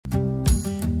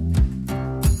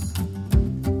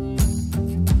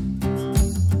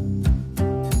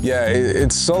Yeah,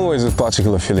 it's always a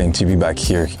particular feeling to be back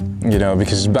here, you know,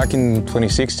 because back in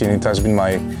 2016 it has been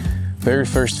my very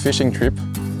first fishing trip,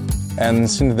 and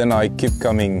since then I keep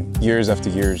coming years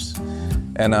after years,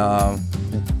 and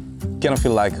kind of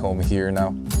feel like home here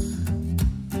now.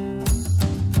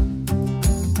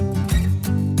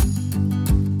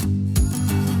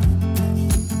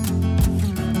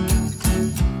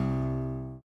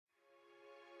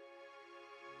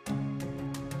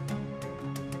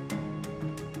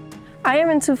 I am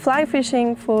into fly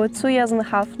fishing for 2.5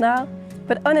 years now,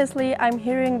 but honestly I'm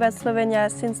hearing about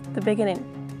Slovenia since the beginning.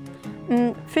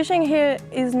 Fishing here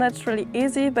is not really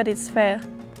easy, but it's fair.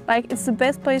 Like, it's the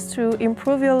best place to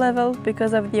improve your level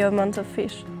because of the amount of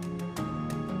fish.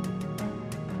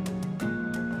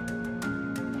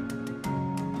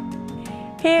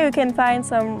 Here you can find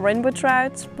some rainbow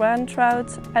trout, brown trout,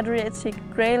 Adriatic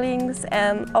graylings,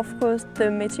 and of course the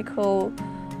mythical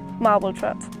marble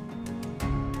trout.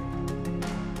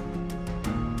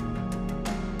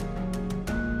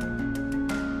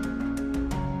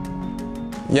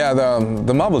 Yeah,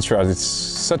 the marble trout, it's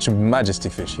such a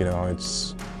majestic fish, you know.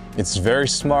 It's very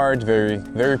smart,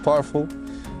 very powerful,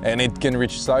 and it can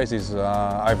reach sizes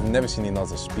I've never seen in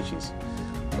other species.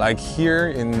 Like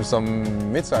here in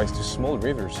some mid-sized to small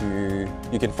rivers,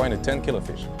 you can find a 10-kilo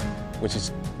fish, which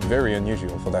is very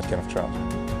unusual for that kind of trout.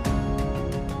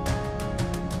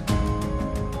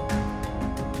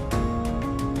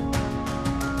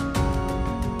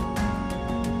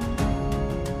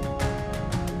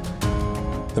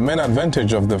 The main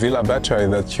advantage of the Vila Bača is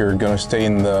that you're going to stay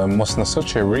in the most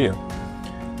Nasoce area,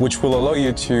 which will allow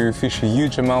you to fish a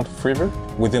huge amount of river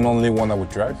within only 1 hour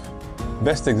drive.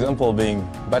 Best example being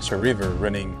Bača River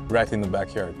running right in the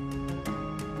backyard.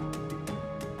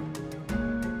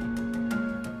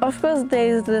 Of course, there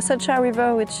is the Soča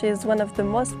River, which is one of the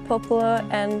most popular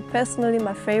and personally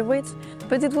my favorite,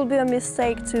 but it will be a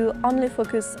mistake to only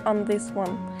focus on this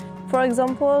one. For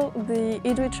example, the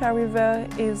Idricha River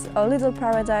is a little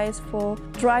paradise for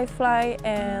dry fly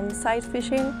and sight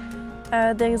fishing.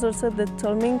 There is also the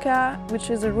Tolminka, which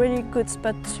is a really good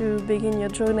spot to begin your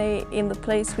journey in the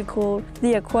place we call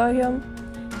the aquarium.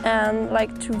 And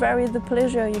like, to vary the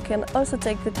pleasure, you can also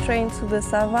take the train to the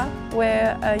Sava,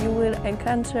 where you will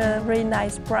encounter really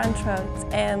nice brown trout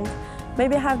and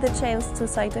maybe have the chance to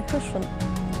sight a hushun.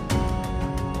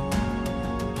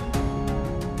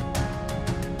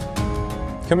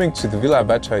 Coming to the Vila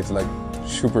Bača is like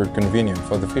super convenient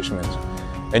for the fishermen,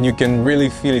 and you can really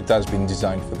feel it has been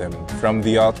designed for them. From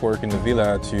the artwork in the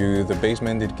villa to the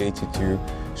basement dedicated to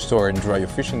store and dry your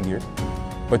fishing gear.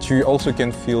 But you also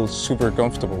can feel super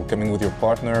comfortable coming with your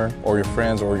partner or your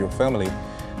friends or your family,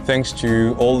 thanks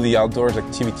to all the outdoors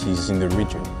activities in the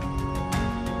region.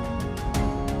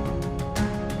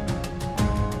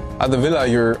 At the villa,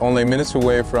 you're only minutes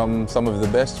away from some of the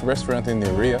best restaurants in the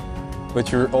area, but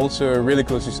you're also really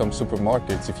close to some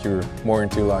supermarkets if you're more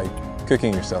into like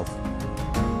cooking yourself.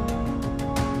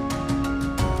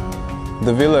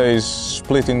 The villa is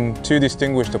split in 2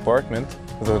 distinguished apartments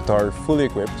that are fully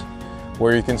equipped,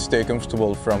 where you can stay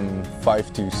comfortable from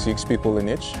 5 to 6 people in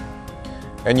each.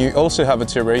 And you also have a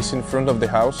terrace in front of the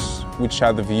house, which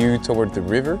has a view toward the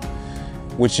river,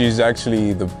 which is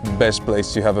actually the best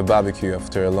place to have a barbecue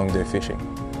after a long day fishing.